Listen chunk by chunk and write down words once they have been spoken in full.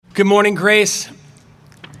Good morning, Grace.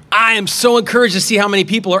 I am so encouraged to see how many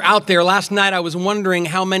people are out there. Last night I was wondering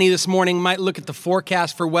how many this morning might look at the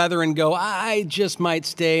forecast for weather and go, I just might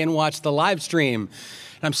stay and watch the live stream.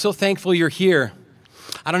 And I'm so thankful you're here.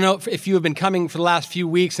 I don't know if you have been coming for the last few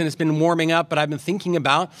weeks and it's been warming up, but I've been thinking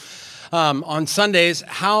about on Sundays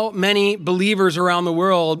how many believers around the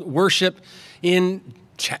world worship in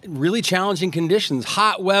really challenging conditions,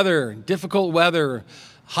 hot weather, difficult weather,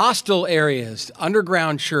 hostile areas,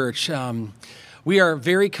 underground church. We are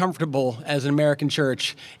very comfortable as an American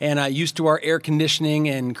church and used to our air conditioning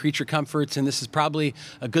and creature comforts, and this is probably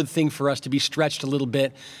a good thing for us to be stretched a little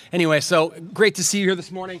bit. Anyway, so great to see you here this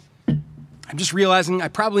morning. I'm just realizing I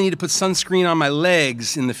probably need to put sunscreen on my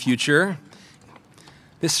legs in the future.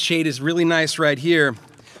 This shade is really nice right here.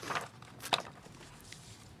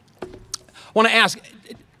 I want to ask,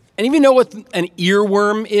 any of you know what an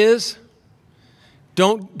earworm is?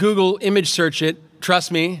 Don't Google image search it.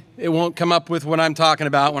 Trust me, it won't come up with what I'm talking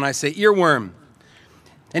about when I say earworm.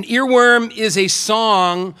 An earworm is a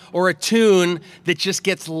song or a tune that just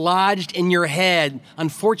gets lodged in your head.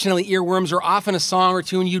 Unfortunately, earworms are often a song or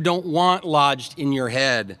tune you don't want lodged in your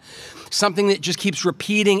head. Something that just keeps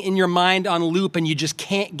repeating in your mind on loop and you just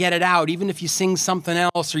can't get it out. Even if you sing something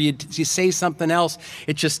else or you say something else,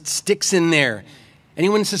 it just sticks in there.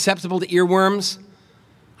 Anyone susceptible to earworms?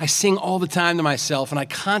 I sing all the time to myself, and I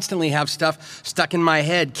constantly have stuff stuck in my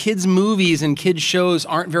head. Kids' movies and kids' shows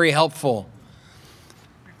aren't very helpful.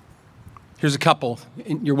 Here's a couple.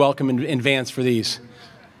 You're welcome in advance for these.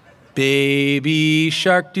 Baby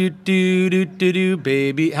shark, do,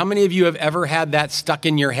 baby. How many of you have ever had that stuck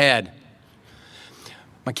in your head?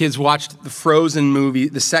 My kids watched the Frozen movie,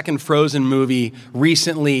 the second Frozen movie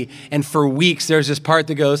recently, and for weeks there's this part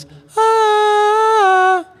that goes,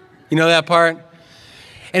 ah. You know that part?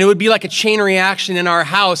 And it would be like a chain reaction in our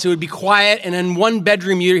house. It would be quiet, and in one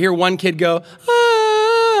bedroom, you'd hear one kid go,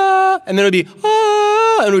 ah, and then it would be,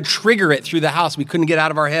 ah, and it would trigger it through the house. We couldn't get out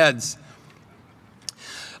of our heads.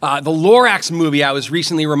 The Lorax movie, I was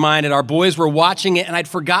recently reminded, our boys were watching it, and I'd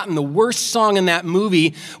forgotten the worst song in that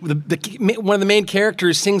movie. One of the main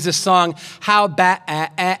characters sings this song, how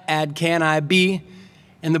bad can I be?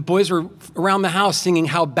 And the boys were around the house singing,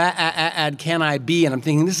 how bad can I be? And I'm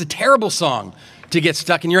thinking, this is a terrible song to get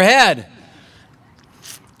stuck in your head.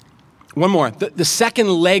 One more. The second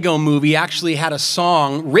Lego movie actually had a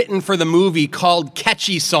song written for the movie called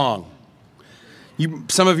Catchy Song.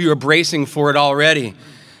 Some of you are bracing for it already.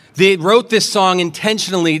 They wrote this song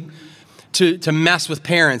intentionally to mess with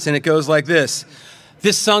parents, and it goes like this.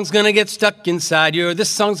 This song's gonna get stuck inside you. This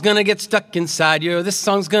song's gonna get stuck inside you. This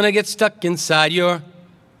song's gonna get stuck inside your...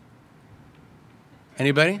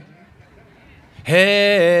 Anybody?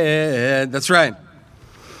 Head. That's right.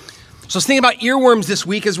 So I was thinking about earworms this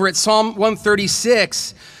week as we're at Psalm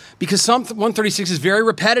 136, because Psalm 136 is very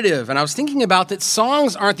repetitive. And I was thinking about that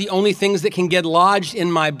songs aren't the only things that can get lodged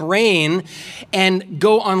in my brain and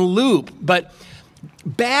go on loop. But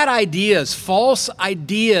bad ideas, false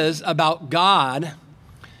ideas about God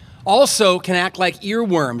also can act like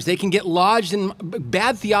earworms. They can get lodged in,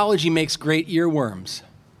 bad theology makes great earworms.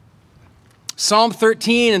 Psalm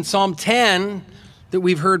 13 and Psalm 10 that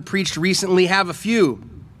we've heard preached recently have a few.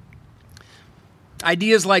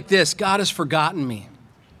 Ideas like this: God has forgotten me.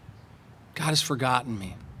 God has forgotten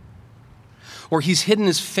me. Or he's hidden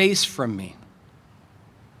his face from me.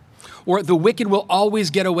 Or the wicked will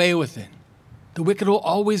always get away with it. The wicked will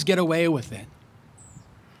always get away with it.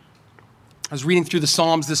 I was reading through the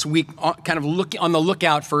Psalms this week, kind of on the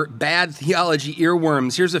lookout for bad theology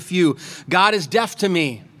earworms. Here's a few. God is deaf to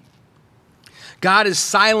me. God is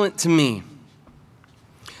silent to me.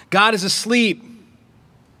 God is asleep.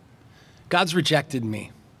 God's rejected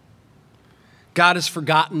me. God has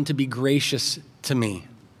forgotten to be gracious to me.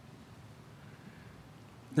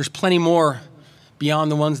 There's plenty more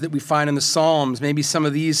beyond the ones that we find in the Psalms. Maybe some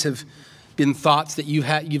of these have been thoughts that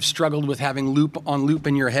you've struggled with having loop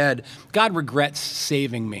in your head. God regrets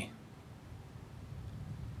saving me.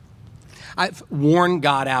 I've worn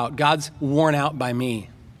God out. God's worn out by me.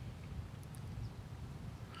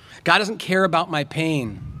 God doesn't care about my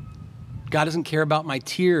pain. God doesn't care about my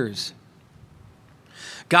tears.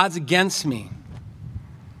 God's against me.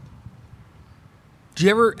 Do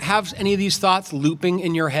you ever have any of these thoughts looping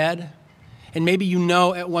in your head? And maybe you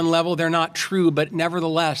know at one level they're not true, but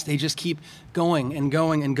nevertheless, they just keep going and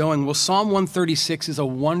going and going. Well, Psalm 136 is a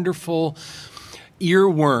wonderful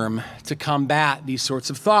earworm to combat these sorts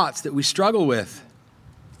of thoughts that we struggle with.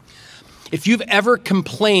 If you've ever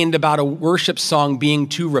complained about a worship song being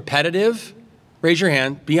too repetitive, Raise your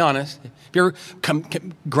hand. Be honest. If you ever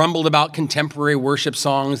grumbled about contemporary worship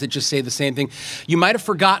songs that just say the same thing, you might have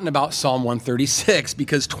forgotten about Psalm 136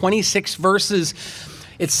 because 26 verses,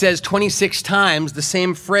 it says 26 times the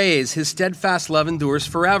same phrase, his steadfast love endures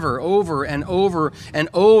forever, over and over and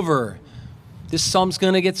over. This psalm's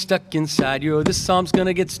going to get stuck inside you. This psalm's going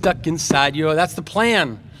to get stuck inside you. That's the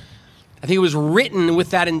plan. I think it was written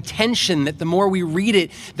with that intention that the more we read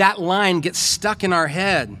it, that line gets stuck in our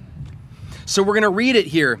head. So we're going to read it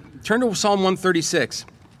here. Turn to Psalm 136.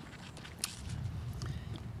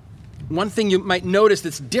 One thing you might notice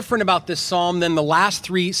that's different about this psalm than the last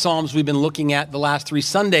three psalms we've been looking at the last 3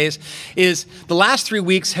 Sundays is the last 3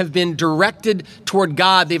 weeks have been directed toward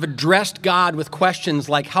God. They've addressed God with questions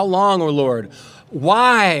like, how long, O Lord?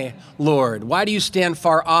 Why, Lord? Why do you stand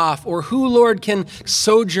far off? Or who, Lord, can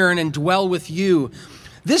sojourn and dwell with you?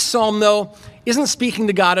 This psalm, though, isn't speaking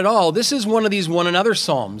to God at all. This is one of these one another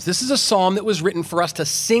psalms. This is a psalm that was written for us to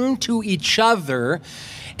sing to each other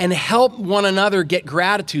and help one another get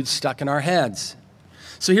gratitude stuck in our heads.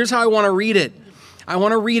 So here's how I want to read it. I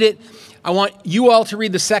want you all to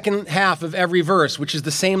read the second half of every verse, which is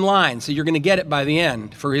the same line. So you're going to get it by the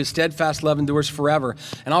end. For his steadfast love endures forever.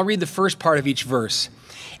 And I'll read the first part of each verse.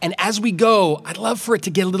 And as we go, I'd love for it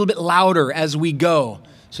to get a little bit louder as we go.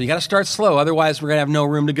 So you got to start slow. Otherwise, we're going to have no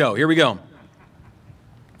room to go. Here we go.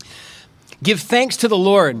 Give thanks to the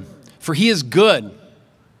Lord, for he is good,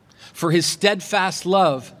 for his steadfast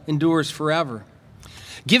love endures forever.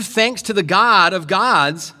 Give thanks to the God of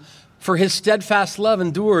gods, for his steadfast love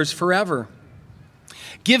endures forever.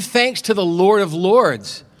 Give thanks to the Lord of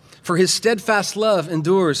lords, for his steadfast love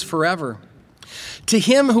endures forever. To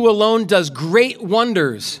him who alone does great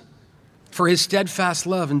wonders, for his steadfast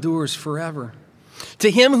love endures forever. To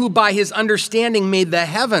him who by his understanding made the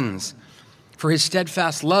heavens, for his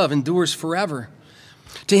steadfast love endures forever.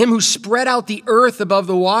 To him who spread out the earth above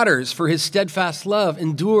the waters, for his steadfast love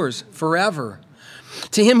endures forever.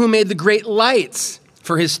 To him who made the great lights,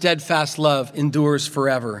 for his steadfast love endures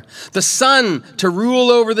forever. The sun to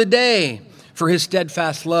rule over the day, for his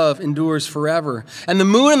steadfast love endures forever. And the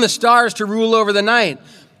moon and the stars to rule over the night.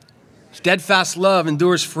 Steadfast love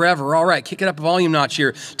endures forever. All right, kick it up a volume notch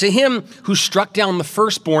here. To him who struck down the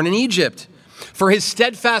firstborn in Egypt, for his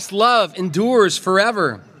steadfast love endures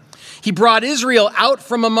forever. He brought Israel out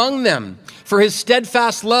from among them, for his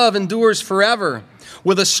steadfast love endures forever.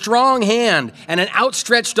 With a strong hand and an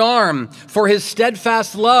outstretched arm, for his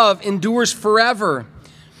steadfast love endures forever.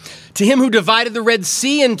 To him who divided the Red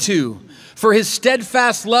Sea in two, for his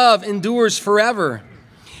steadfast love endures forever.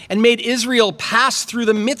 And made Israel pass through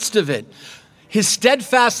the midst of it, his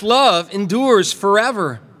steadfast love endures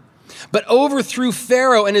forever. But overthrew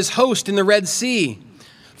Pharaoh and his host in the Red Sea,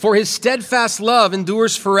 for his steadfast love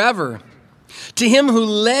endures forever. To him who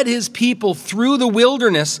led his people through the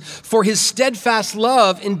wilderness, for his steadfast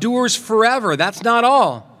love endures forever. That's not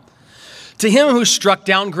all. To him who struck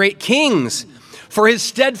down great kings, for his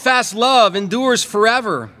steadfast love endures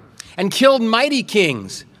forever. And killed mighty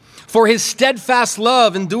kings, for his steadfast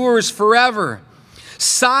love endures forever.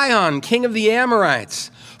 Sihon, king of the Amorites,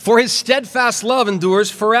 for his steadfast love endures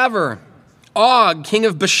forever. Og, king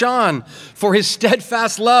of Bashan, for his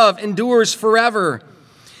steadfast love endures forever.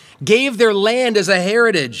 Gave their land as a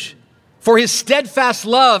heritage, for his steadfast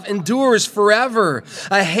love endures forever.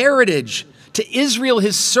 A heritage to Israel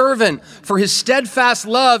his servant, for his steadfast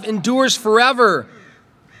love endures forever.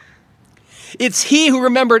 It's he who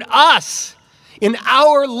remembered us in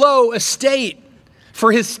our low estate,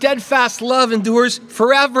 for his steadfast love endures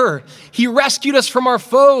forever. He rescued us from our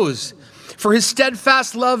foes, for his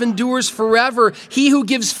steadfast love endures forever. He who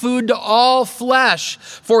gives food to all flesh,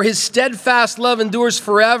 for his steadfast love endures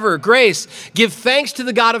forever. Grace, give thanks to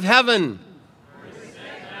the God of heaven.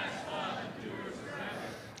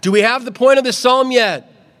 Do we have the point of the psalm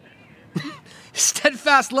yet?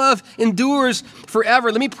 Steadfast love endures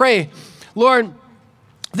forever. Let me pray. Lord,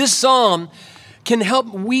 this psalm can help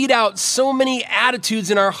weed out so many attitudes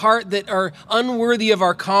in our heart that are unworthy of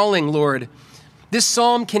our calling, Lord. This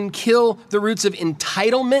psalm can kill the roots of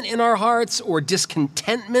entitlement in our hearts or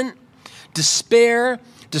discontentment, despair,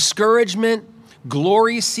 discouragement,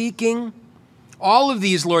 glory seeking. All of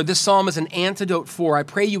these, Lord, this psalm is an antidote for. I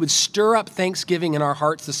pray you would stir up thanksgiving in our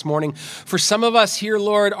hearts this morning. For some of us here,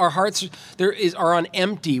 Lord, our hearts are on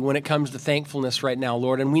empty when it comes to thankfulness right now,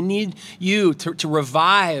 Lord, and we need you to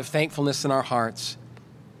revive thankfulness in our hearts.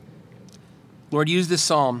 Lord, use this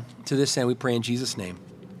psalm to this end, we pray in Jesus' name.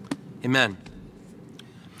 Amen.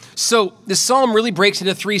 So this psalm really breaks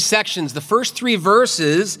into 3 sections. The first 3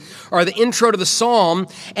 verses are the intro to the psalm,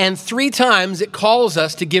 and 3 times it calls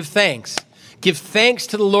us to give thanks. Give thanks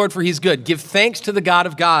to the Lord for he's good. Give thanks to the God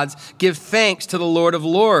of gods. Give thanks to the Lord of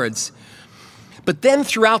lords. But then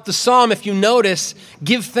throughout the psalm, if you notice,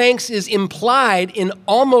 give thanks is implied in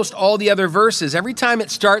almost all the other verses. Every time it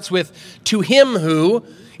starts with to him who,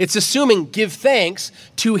 it's assuming give thanks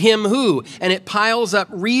to him who. And it piles up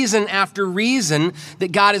reason after reason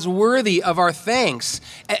that God is worthy of our thanks.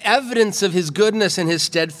 Evidence of his goodness and his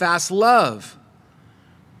steadfast love.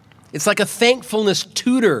 It's like a thankfulness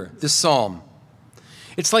tutor, this psalm.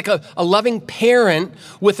 It's like a loving parent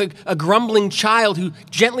with a grumbling child who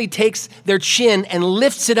gently takes their chin and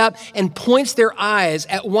lifts it up and points their eyes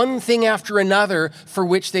at one thing after another for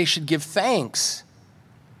which they should give thanks.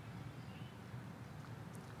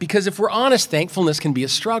 Because if we're honest, thankfulness can be a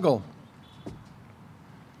struggle.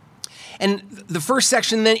 And the first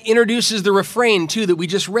section then introduces the refrain, too, that we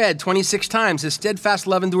just read 26 times. His steadfast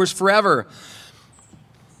love endures forever.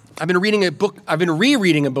 I've been rereading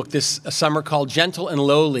a book this summer called Gentle and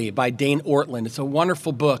Lowly by Dane Ortland. It's a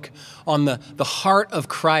wonderful book on the heart of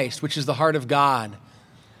Christ, which is the heart of God.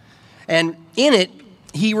 And in it,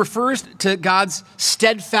 he refers to God's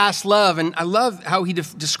steadfast love, and I love how he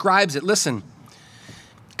describes it. Listen,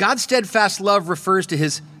 God's steadfast love refers to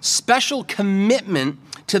his special commitment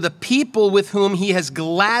to the people with whom he has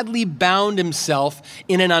gladly bound himself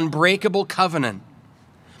in an unbreakable covenant.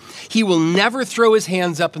 He will never throw his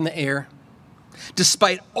hands up in the air,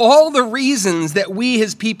 despite all the reasons that we,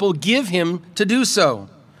 his people, give him to do so.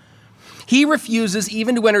 He refuses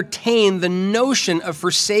even to entertain the notion of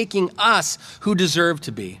forsaking us who deserve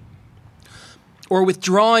to be, or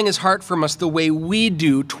withdrawing his heart from us the way we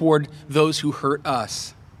do toward those who hurt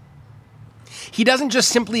us. He doesn't just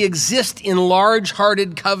simply exist in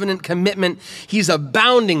large-hearted covenant commitment. He's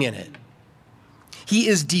abounding in it. He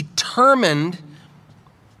is determined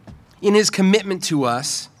in his commitment to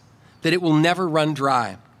us that it will never run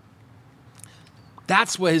dry.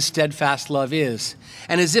 That's what his steadfast love is.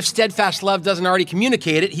 And as if steadfast love doesn't already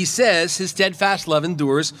communicate it, he says his steadfast love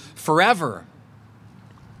endures forever.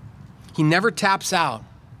 He never taps out.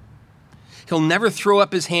 He'll never throw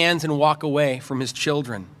up his hands and walk away from his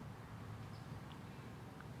children.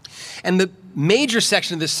 And the major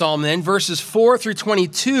section of this psalm then, verses 4 through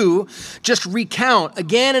 22, just recount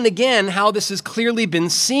again and again how this has clearly been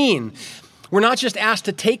seen. We're not just asked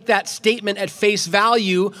to take that statement at face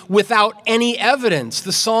value without any evidence.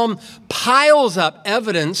 The psalm piles up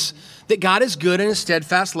evidence that God is good and his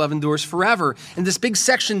steadfast love endures forever. And this big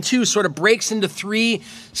section, too, sort of breaks into 3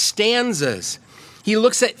 stanzas. He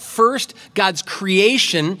looks at first God's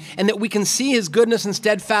creation and that we can see his goodness and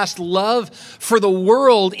steadfast love for the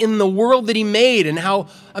world in the world that he made and how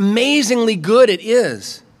amazingly good it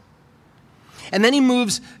is. And then he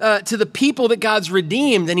moves to the people that God's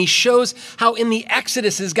redeemed, and he shows how in the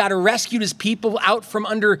Exodus God rescued his people out from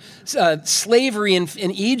under slavery in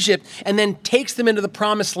Egypt and then takes them into the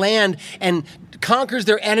promised land and conquers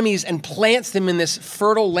their enemies and plants them in this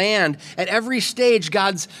fertile land. At every stage,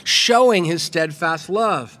 God's showing his steadfast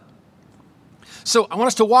love. So I want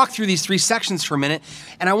us to walk through these 3 sections for a minute,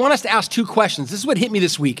 and I want us to ask 2 questions. This is what hit me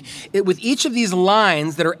this week. With each of these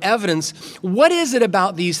lines that are evidence, what is it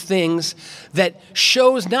about these things that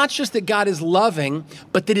shows not just that God is loving,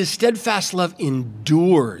 but that his steadfast love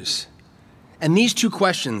endures? And these 2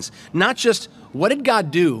 questions, not just what did God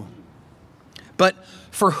do, but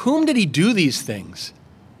for whom did he do these things?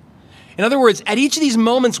 In other words, at each of these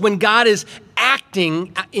moments when God is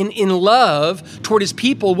acting in love toward his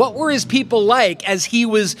people, what were his people like as he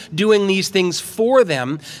was doing these things for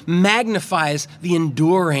them magnifies the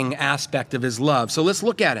enduring aspect of his love. So let's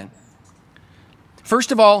look at it.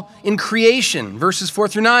 First of all, in creation, verses 4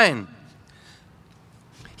 through 9.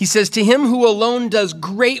 He says, to him who alone does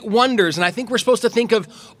great wonders. And I think we're supposed to think of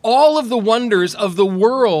all of the wonders of the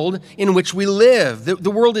world in which we live. The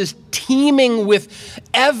world is teeming with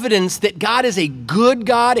evidence that God is a good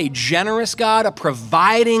God, a generous God, a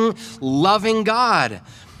providing, loving God.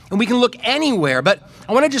 And we can look anywhere, but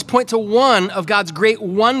I want to just point to one of God's great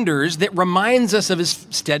wonders that reminds us of his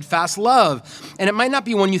steadfast love. And it might not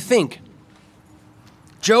be one you think.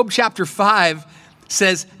 Job chapter 5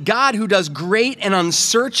 says, God who does great and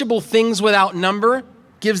unsearchable things without number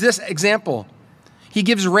gives this example. He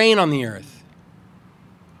gives rain on the earth,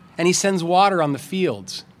 and he sends water on the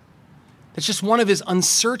fields. That's just one of his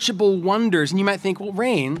unsearchable wonders. And you might think, well,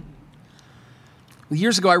 rain. Well,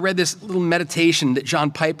 years ago, I read this little meditation that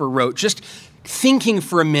John Piper wrote, just thinking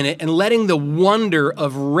for a minute and letting the wonder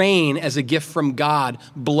of rain as a gift from God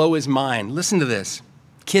blow his mind. Listen to this.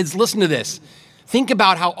 Kids, listen to this. Think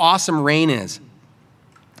about how awesome rain is.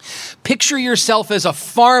 Picture yourself as a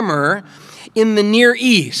farmer in the Near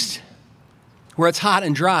East, where it's hot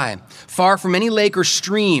and dry. far from any lake or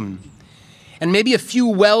stream. And maybe a few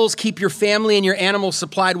wells keep your family and your animals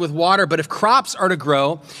supplied with water. But if crops are to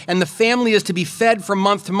grow and the family is to be fed from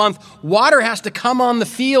month to month, water has to come on the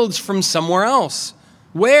fields from somewhere else.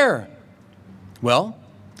 Where? Well,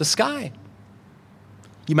 the sky.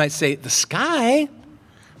 You might say, the sky?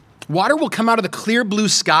 Water will come out of the clear blue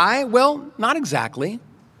sky? Well, not exactly.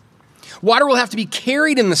 Water will have to be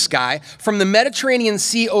carried in the sky from the Mediterranean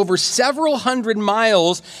Sea over several hundred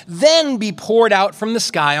miles, then be poured out from the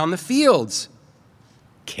sky on the fields.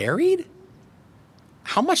 Carried?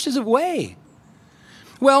 How much does it weigh?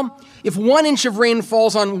 Well, if 1 inch of rain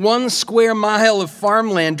falls on 1 square mile of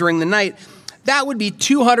farmland during the night, that would be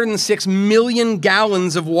 206 million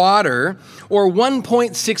gallons of water, or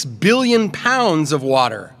 1.6 billion pounds of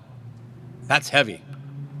water. That's heavy.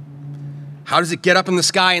 How does it get up in the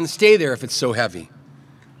sky and stay there if it's so heavy?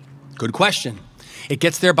 Good question. It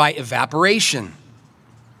gets there by evaporation.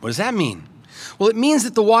 What does that mean? Well, it means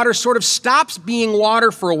that the water sort of stops being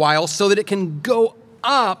water for a while so that it can go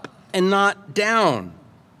up and not down.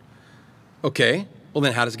 Okay, well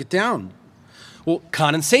then how does it get down? Well,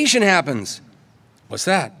 condensation happens. What's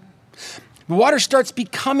that? The water starts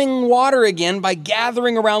becoming water again by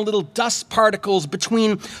gathering around little dust particles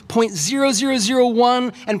between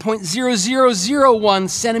 0.0001 and 0.0001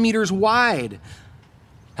 centimeters wide.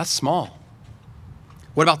 That's small.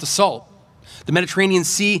 What about the salt? The Mediterranean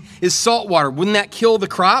Sea is salt water. Wouldn't that kill the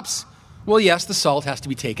crops? Well, yes, the salt has to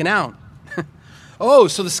be taken out. Oh,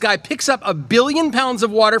 so the sky picks up 1 billion pounds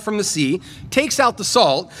of water from the sea, takes out the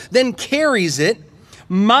salt, then carries it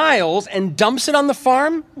miles and dumps it on the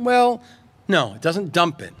farm? Well, no, it doesn't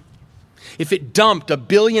dump it. If it dumped 1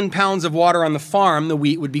 billion pounds of water on the farm, the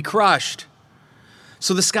wheat would be crushed.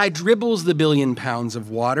 So the sky dribbles the 1 billion pounds of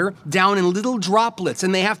water down in little droplets,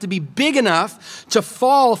 and they have to be big enough to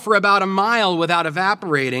fall for about a mile without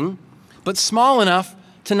evaporating, but small enough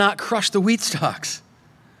to not crush the wheat stalks.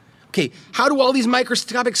 Okay, how do all these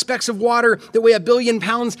microscopic specks of water that weigh 1 billion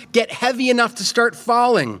pounds get heavy enough to start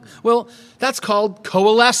falling? Well, that's called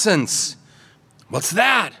coalescence. What's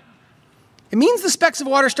that? It means the specks of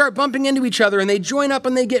water start bumping into each other and they join up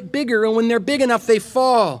and they get bigger, and when they're big enough, they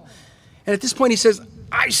fall. And at this point, he says,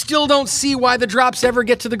 I still don't see why the drops ever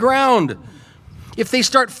get to the ground. If they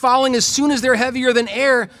start falling as soon as they're heavier than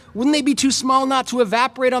air, wouldn't they be too small not to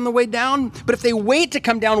evaporate on the way down? But if they wait to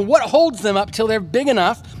come down, what holds them up till they're big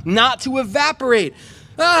enough not to evaporate?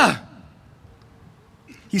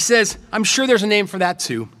 He says, I'm sure there's a name for that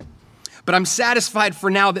too. But I'm satisfied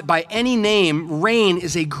for now that by any name, rain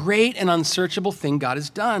is a great and unsearchable thing God has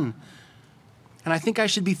done. And I think I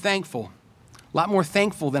should be thankful, a lot more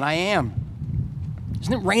thankful than I am.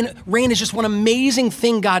 Isn't it rain is just one amazing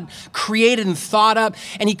thing God created and thought up,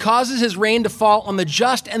 and he causes his rain to fall on the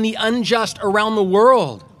just and the unjust around the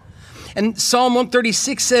world. And Psalm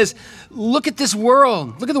 136 says, look at this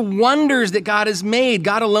world. Look at the wonders that God has made,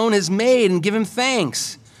 God alone has made, and give him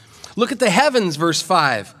thanks. Look at the heavens, verse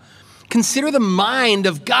 5. Consider the mind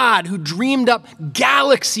of God who dreamed up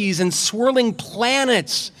galaxies and swirling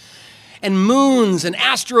planets and moons and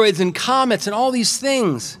asteroids and comets and all these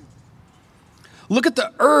things. Look at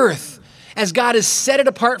the earth as God has set it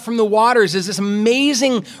apart from the waters as this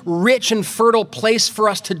amazing, rich and fertile place for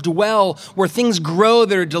us to dwell, where things grow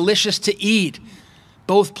that are delicious to eat,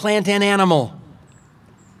 both plant and animal.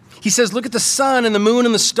 He says, look at the sun and the moon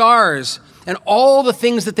and the stars and all the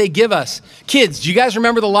things that they give us. Kids, do you guys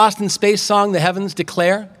remember the Lost in Space song, The Heavens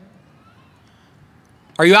Declare?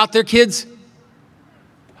 Are you out there, kids?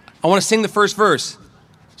 I want to sing the first verse.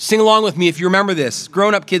 Sing along with me if you remember this.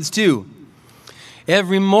 Grown-up kids too.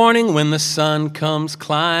 Every morning when the sun comes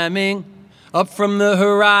climbing up from the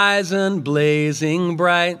horizon, blazing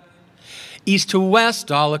bright, east to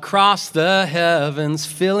west all across the heavens,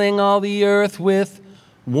 filling all the earth with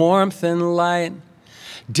warmth and light.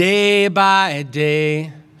 Day by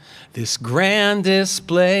day, this grand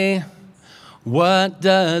display, what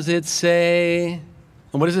does it say?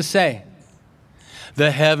 And what does it say?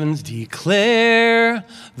 The heavens declare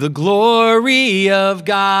the glory of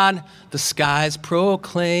God. The skies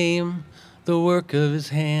proclaim the work of his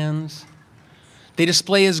hands. They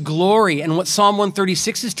display his glory. And what Psalm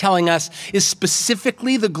 136 is telling us is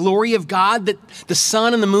specifically the glory of God that the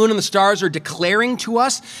sun and the moon and the stars are declaring to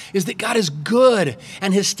us is that God is good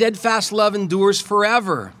and his steadfast love endures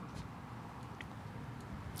forever.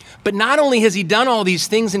 But not only has he done all these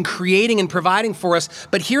things in creating and providing for us,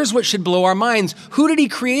 but here's what should blow our minds. Who did he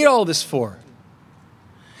create all this for?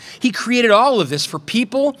 He created all of this for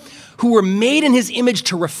people who were made in his image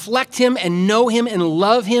to reflect him and know him and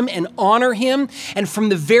love him and honor him. And from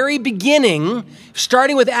the very beginning,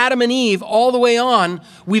 starting with Adam and Eve all the way on,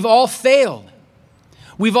 we've all failed.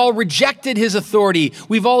 We've all rejected his authority.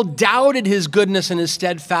 We've all doubted his goodness and his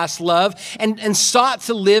steadfast love and sought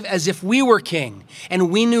to live as if we were king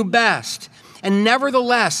and we knew best. And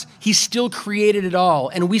nevertheless, he still created it all,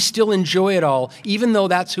 and we still enjoy it all, even though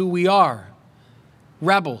that's who we are.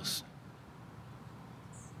 Rebels.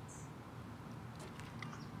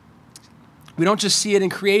 We don't just see it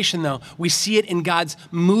in creation, though. We see it in God's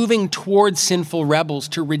moving towards sinful rebels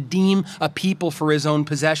to redeem a people for his own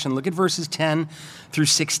possession. Look at verses 10 through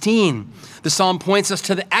 16. The psalm points us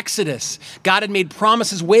to the Exodus. God had made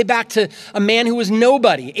promises way back to a man who was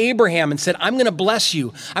nobody, Abraham, and said, I'm going to bless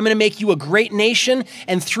you. I'm going to make you a great nation,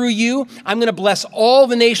 and through you, I'm going to bless all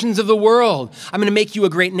the nations of the world. I'm going to make you a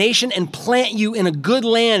great nation and plant you in a good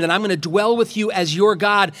land, and I'm going to dwell with you as your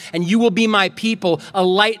God, and you will be my people, a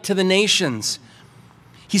light to the nations.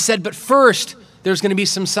 He said, but first, there's going to be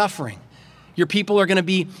some suffering. Your people are going to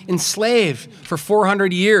be enslaved for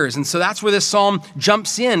 400 years. And so that's where this psalm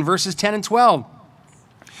jumps in, verses 10 and 12.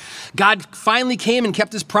 God finally came and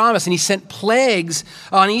kept his promise, and he sent plagues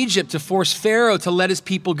on Egypt to force Pharaoh to let his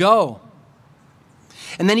people go.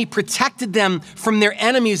 And then he protected them from their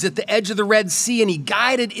enemies at the edge of the Red Sea, and he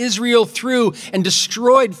guided Israel through and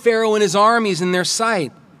destroyed Pharaoh and his armies in their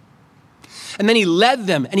sight. And then he led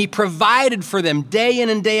them and he provided for them day in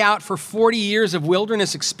and day out for 40 years of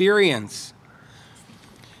wilderness experience.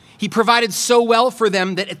 He provided so well for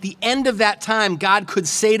them that at the end of that time, God could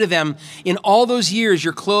say to them, in all those years,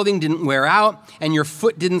 your clothing didn't wear out and your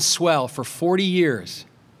foot didn't swell for 40 years.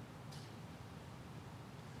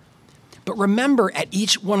 But remember with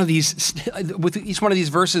each one of these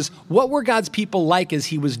verses, what were God's people like as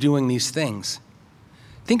he was doing these things?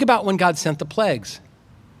 Think about when God sent the plagues.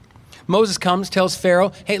 Moses comes, tells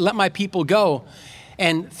Pharaoh, hey, let my people go.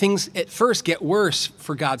 And things at first get worse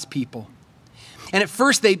for God's people. And at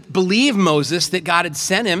first they believe Moses that God had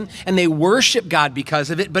sent him, and they worship God because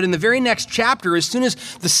of it. But in the very next chapter, as soon as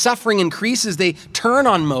the suffering increases, they turn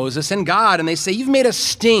on Moses and God, and they say, you've made us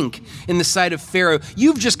stink in the sight of Pharaoh.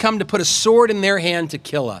 You've just come to put a sword in their hand to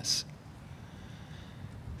kill us.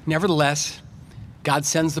 Nevertheless, God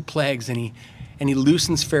sends the plagues, and he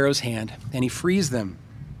loosens Pharaoh's hand, and he frees them.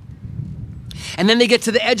 And then they get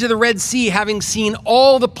to the edge of the Red Sea, having seen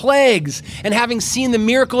all the plagues and having seen the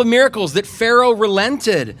miracle of miracles that Pharaoh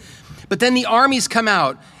relented. But then the armies come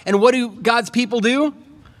out, and what do God's people do?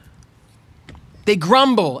 They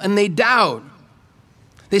grumble and they doubt.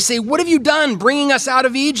 They say, what have you done bringing us out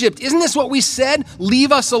of Egypt? Isn't this what we said?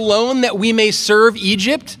 Leave us alone that we may serve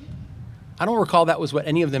Egypt? I don't recall that was what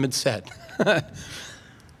any of them had said.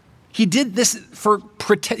 He did this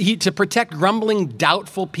to protect grumbling,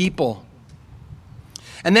 doubtful people.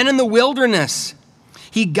 And then in the wilderness,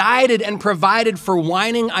 he guided and provided for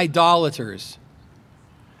whining idolaters.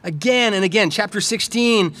 Again and again, chapter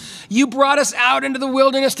 16, you brought us out into the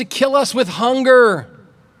wilderness to kill us with hunger.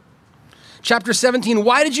 Chapter 17,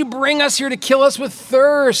 why did you bring us here to kill us with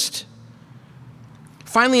thirst?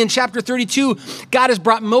 Finally, in chapter 32, God has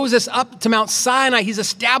brought Moses up to Mount Sinai. He's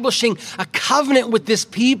establishing a covenant with this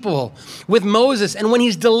people, with Moses. And when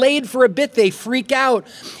he's delayed for a bit, they freak out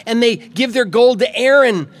and they give their gold to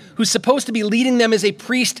Aaron, who's supposed to be leading them as a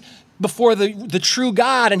priest before the true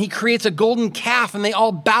God. And he creates a golden calf, and they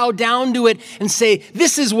all bow down to it and say,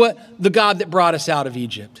 this is what the God that brought us out of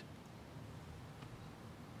Egypt.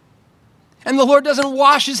 And the Lord doesn't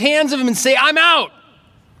wash his hands of him and say, I'm out.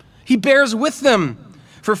 He bears with them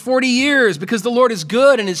for 40 years because the Lord is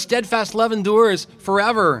good and his steadfast love endures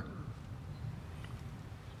forever.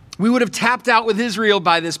 We would have tapped out with Israel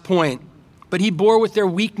by this point, but he bore with their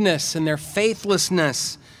weakness and their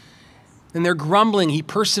faithlessness and their grumbling. He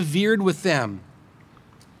persevered with them.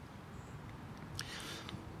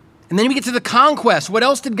 And then we get to the conquest. What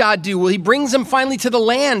else did God do? Well, he brings them finally to the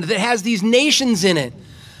land that has these nations in it.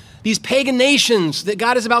 These pagan nations that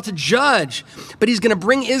God is about to judge, but he's going to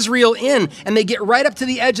bring Israel in, and they get right up to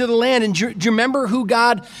the edge of the land. And do you remember who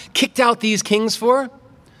God kicked out these kings for?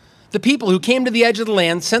 The people who came to the edge of the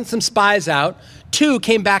land, sent some spies out. 2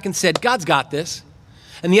 came back and said, God's got this.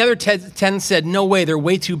 And the other 10 said, no way, they're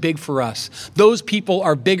way too big for us. Those people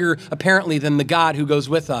are bigger, apparently, than the God who goes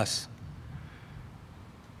with us.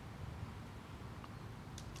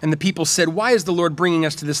 And the people said, why is the Lord bringing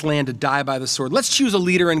us to this land to die by the sword? Let's choose a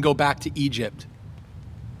leader and go back to Egypt.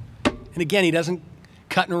 And again, he doesn't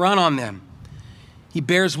cut and run on them. He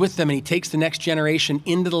bears with them, and he takes the next generation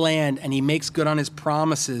into the land, and he makes good on his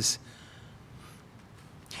promises.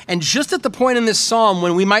 And just at the point in this psalm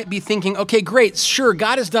when we might be thinking, okay, great, sure,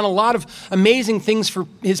 God has done a lot of amazing things for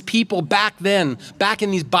his people back then, back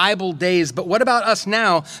in these Bible days, but what about us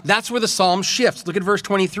now? That's where the psalm shifts. Look at verse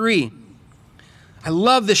 23. I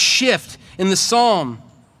love the shift in the psalm.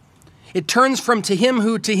 It turns from to him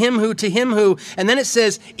who, to him who, to him who, and then it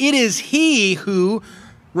says, it is he who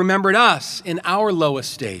remembered us in our low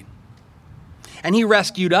estate. And he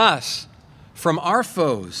rescued us from our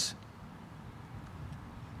foes.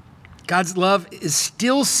 God's love is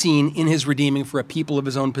still seen in his redeeming for a people of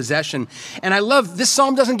his own possession. And I love, this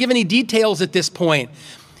psalm doesn't give any details at this point.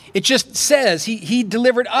 It just says he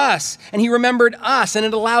delivered us and he remembered us. And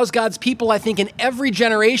it allows God's people, I think, in every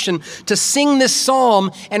generation to sing this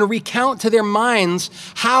psalm and recount to their minds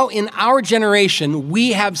how in our generation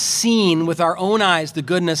we have seen with our own eyes the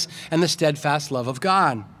goodness and the steadfast love of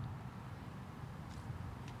God.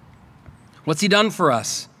 What's he done for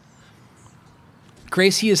us?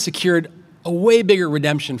 Grace, he has secured a way bigger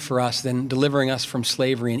redemption for us than delivering us from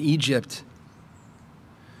slavery in Egypt.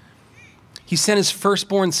 He sent his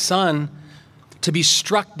firstborn son to be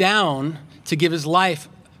struck down to give his life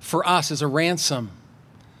for us as a ransom,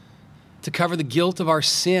 to cover the guilt of our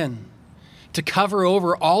sin, to cover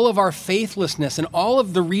over all of our faithlessness and all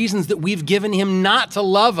of the reasons that we've given him not to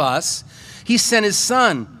love us. He sent his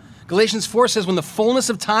son. Galatians 4 says, when the fullness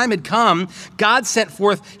of time had come, God sent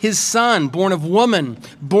forth his son, born of woman,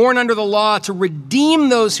 born under the law, to redeem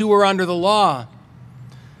those who were under the law,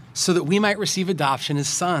 so that we might receive adoption as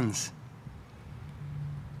sons.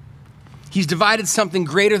 He's divided something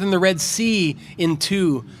greater than the Red Sea in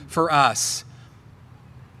two for us.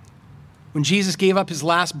 When Jesus gave up his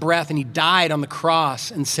last breath and he died on the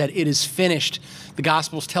cross and said, it is finished, the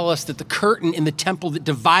Gospels tell us that the curtain in the temple that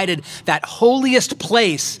divided that holiest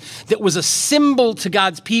place that was a symbol to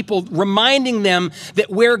God's people, reminding them that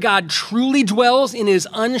where God truly dwells in his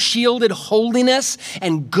unshielded holiness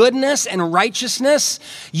and goodness and righteousness,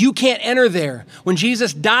 you can't enter there. When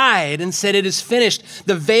Jesus died and said, it is finished,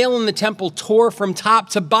 the veil in the temple tore from top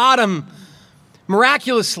to bottom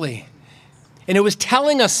miraculously. And it was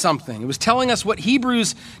telling us something. It was telling us what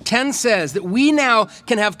Hebrews 10 says, that we now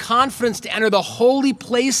can have confidence to enter the holy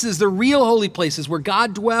places, the real holy places where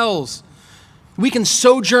God dwells. We can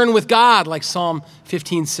sojourn with God, like Psalm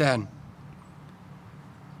 15 said,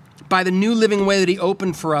 by the new living way that he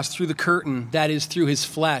opened for us through the curtain, that is, through his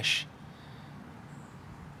flesh.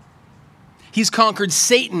 He's conquered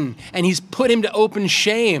Satan, and he's put him to open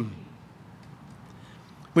shame.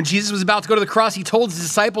 When Jesus was about to go to the cross, he told his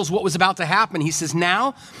disciples what was about to happen. He says,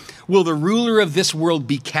 now will the ruler of this world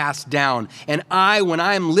be cast down. And I, when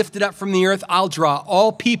I am lifted up from the earth, I'll draw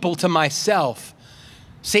all people to myself.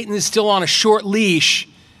 Satan is still on a short leash,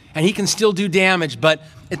 and he can still do damage. But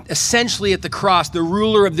essentially at the cross, the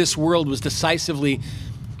ruler of this world was decisively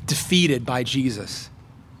defeated by Jesus.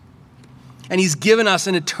 And he's given us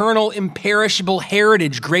an eternal, imperishable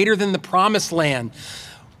heritage greater than the promised land.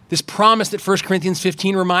 This promise that 1 Corinthians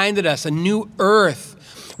 15 reminded us, a new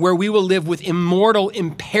earth where we will live with immortal,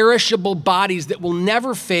 imperishable bodies that will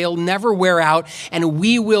never fail, never wear out, and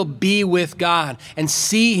we will be with God and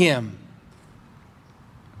see him.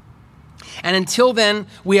 And until then,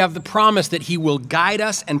 we have the promise that he will guide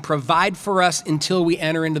us and provide for us until we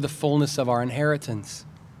enter into the fullness of our inheritance.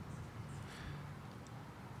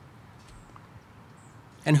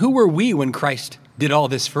 And who were we when Christ did all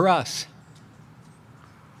this for us?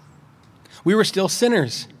 We were still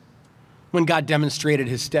sinners when God demonstrated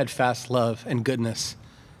his steadfast love and goodness.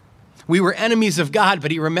 We were enemies of God, but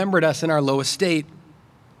he remembered us in our low estate.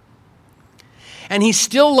 And he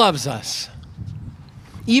still loves us,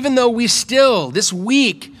 even though we still, this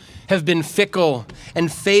week, have been fickle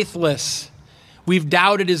and faithless. We've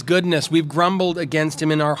doubted his goodness. We've grumbled against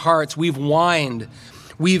him in our hearts. We've whined.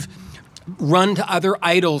 We've run to other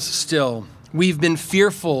idols still. We've been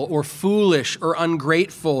fearful or foolish or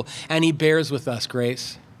ungrateful, and he bears with us,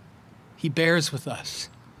 Grace. He bears with us.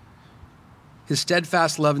 His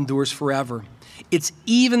steadfast love endures forever. It's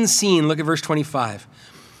even seen, look at verse 25.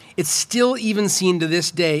 It's still even seen to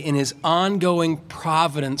this day in his ongoing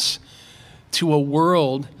providence to a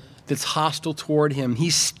world that's hostile toward him. He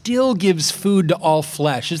still gives food to all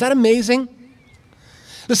flesh. Is that amazing?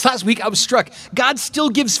 This last week I was struck. God still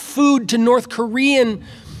gives food to North Korean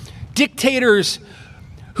dictators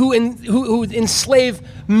who enslave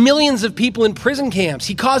millions of people in prison camps.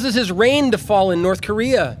 He causes his rain to fall in North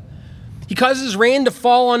Korea. He causes his rain to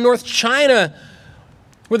fall on North China,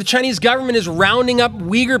 where the Chinese government is rounding up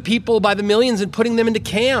Uyghur people by the millions and putting them into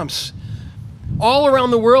camps. All around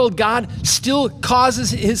the world, God still causes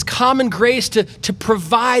his common grace to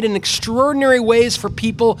provide in extraordinary ways for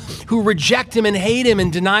people who reject him and hate him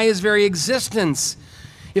and deny his very existence.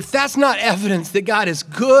 If that's not evidence that God is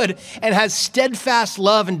good and has steadfast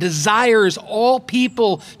love and desires all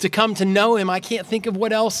people to come to know him, I can't think of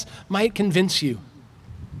what else might convince you.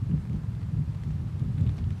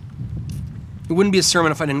 It wouldn't be a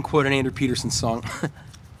sermon if I didn't quote an Andrew Peterson song.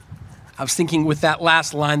 I was thinking with that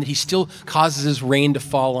last line that he still causes his rain to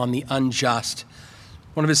fall on the unjust.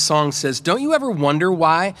 One of his songs says, "Don't you ever wonder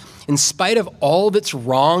why, in spite of all that's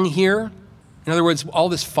wrong here, in other words, all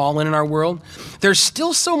this fallen in our world, there's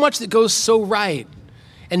still so much that goes so right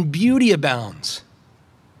and beauty abounds?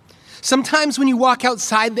 Sometimes when you walk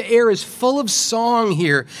outside, the air is full of song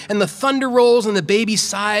here, and the thunder rolls and the baby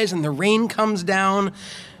sighs and the rain comes down.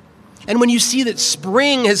 And when you see that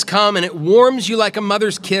spring has come and it warms you like a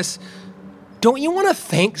mother's kiss, don't you want to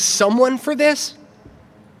thank someone for this?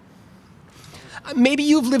 Maybe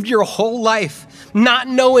you've lived your whole life not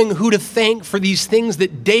knowing who to thank for these things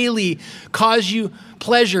that daily cause you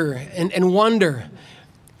pleasure and wonder.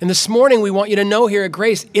 And this morning, we want you to know here at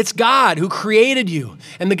Grace, it's God who created you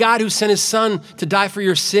and the God who sent his son to die for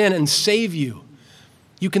your sin and save you.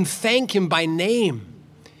 You can thank him by name.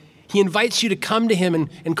 He invites you to come to him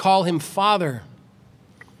and call him Father.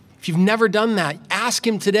 If you've never done that, ask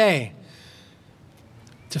him today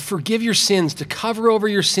to forgive your sins, to cover over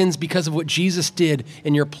your sins because of what Jesus did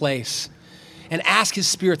in your place. And ask his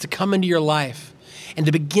Spirit to come into your life and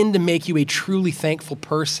to begin to make you a truly thankful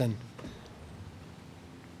person.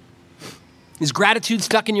 Is gratitude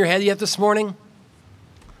stuck in your head yet this morning?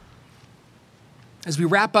 As we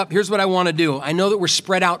wrap up, here's what I want to do. I know that we're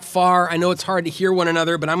spread out far. I know it's hard to hear one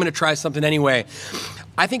another, but I'm going to try something anyway.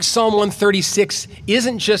 I think Psalm 136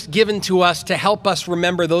 isn't just given to us to help us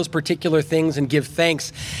remember those particular things and give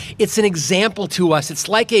thanks. It's an example to us. It's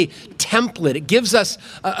like a template. It gives us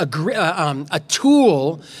a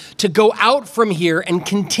tool to go out from here and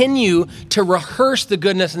continue to rehearse the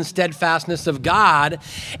goodness and steadfastness of God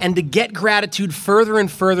and to get gratitude further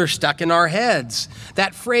and further stuck in our heads.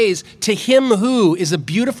 That phrase, "to him who," is a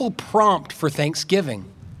beautiful prompt for thanksgiving.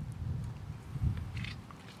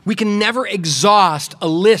 We can never exhaust a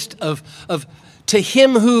list of to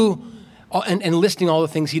him who, and listing all the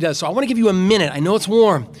things he does. So I want to give you a minute. I know it's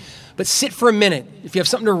warm, but sit for a minute. If you have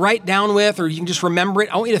something to write down with, or you can just remember it,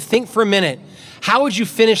 I want you to think for a minute. How would you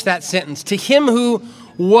finish that sentence? To him who,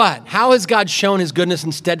 what? How has God shown his goodness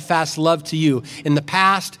and steadfast love to you in the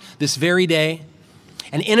past, this very day?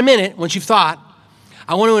 And in a minute, once you've thought,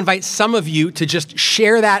 I want to invite some of you to just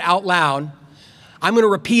share that out loud. I'm going to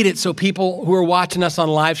repeat it so people who are watching us on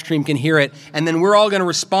live stream can hear it, and then we're all going to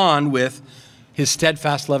respond with, his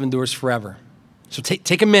steadfast love endures forever. So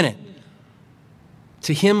take a minute.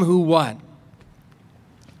 To him who what?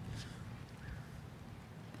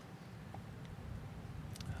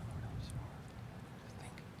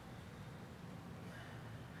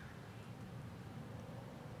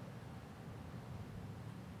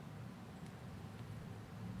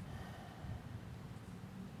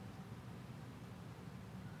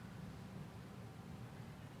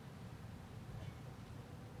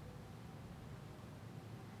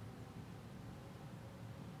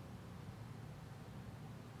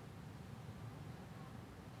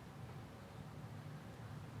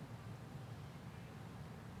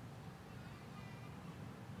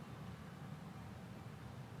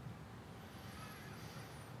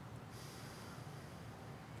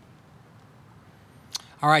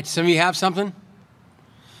 All right, some of you have something?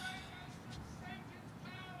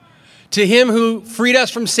 To him who freed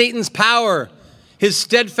us from Satan's power, his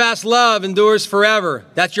steadfast love endures forever.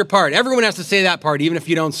 That's your part. Everyone has to say that part, even if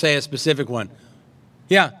you don't say a specific one.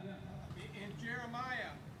 Yeah. In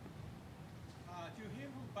Jeremiah, to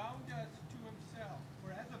him who bound us to himself,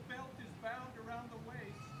 for as a belt is bound around the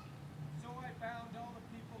waist, so I bound all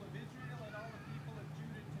the people of Israel and all the people of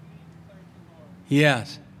Judah to me, declares the Lord.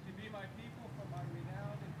 Yes.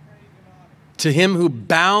 To him who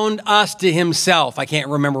bound us to himself. I can't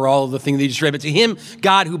remember all of the things that you just read, but to him,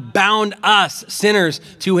 God, who bound us, sinners,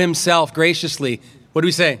 to himself graciously. What do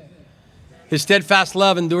we say? His steadfast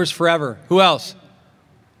love endures forever. Who else?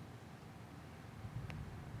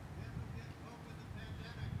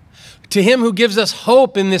 To him who gives us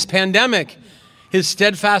hope in this pandemic. His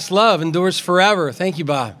steadfast love endures forever. Thank you,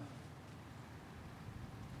 Bob.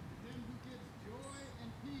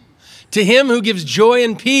 To him who gives joy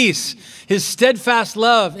and peace. His steadfast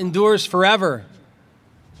love endures forever.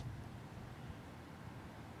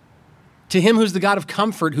 To him who's the God of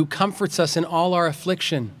comfort, who comforts us in all our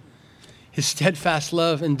affliction. His steadfast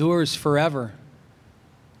love endures forever.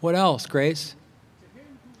 What else, Grace?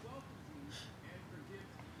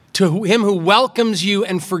 To him who welcomes you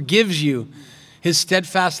and forgives you, his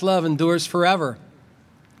steadfast love endures forever.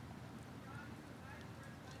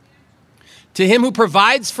 To him who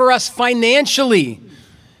provides for us financially,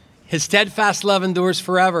 his steadfast love endures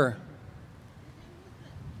forever.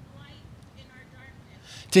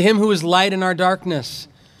 To him who is light in our darkness,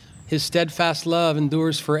 his steadfast love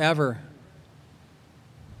endures forever.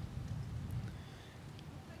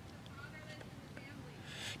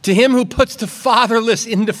 To him who puts the fatherless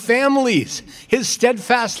into families, his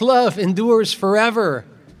steadfast love endures forever.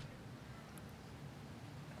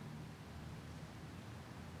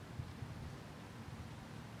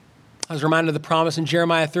 I was reminded of the promise in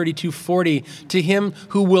Jeremiah 32:40, to him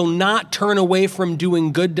who will not turn away from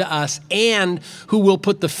doing good to us and who will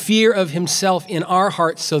put the fear of himself in our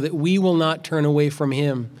hearts so that we will not turn away from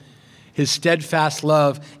him. His steadfast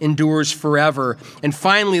love endures forever. And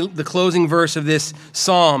finally, the closing verse of this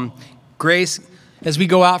psalm, Grace, as we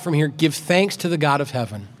go out from here, give thanks to the God of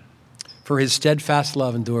heaven, for his steadfast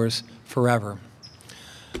love endures forever.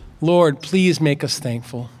 Lord, please make us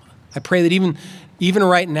thankful. I pray that even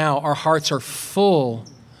right now, our hearts are full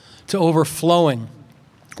to overflowing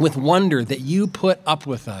with wonder that you put up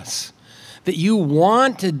with us, that you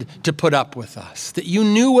wanted to put up with us, that you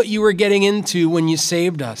knew what you were getting into when you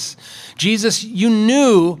saved us. Jesus, you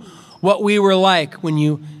knew what we were like when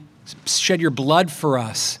you shed your blood for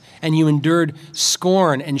us and you endured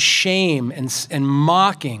scorn and shame and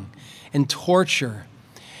mocking and torture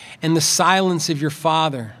and the silence of your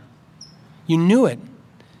Father. You knew it.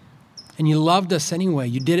 And you loved us anyway.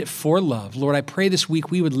 You did it for love. Lord, I pray this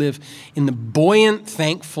week we would live in the buoyant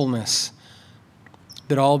thankfulness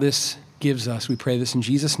that all this gives us. We pray this in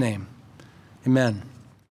Jesus' name. Amen.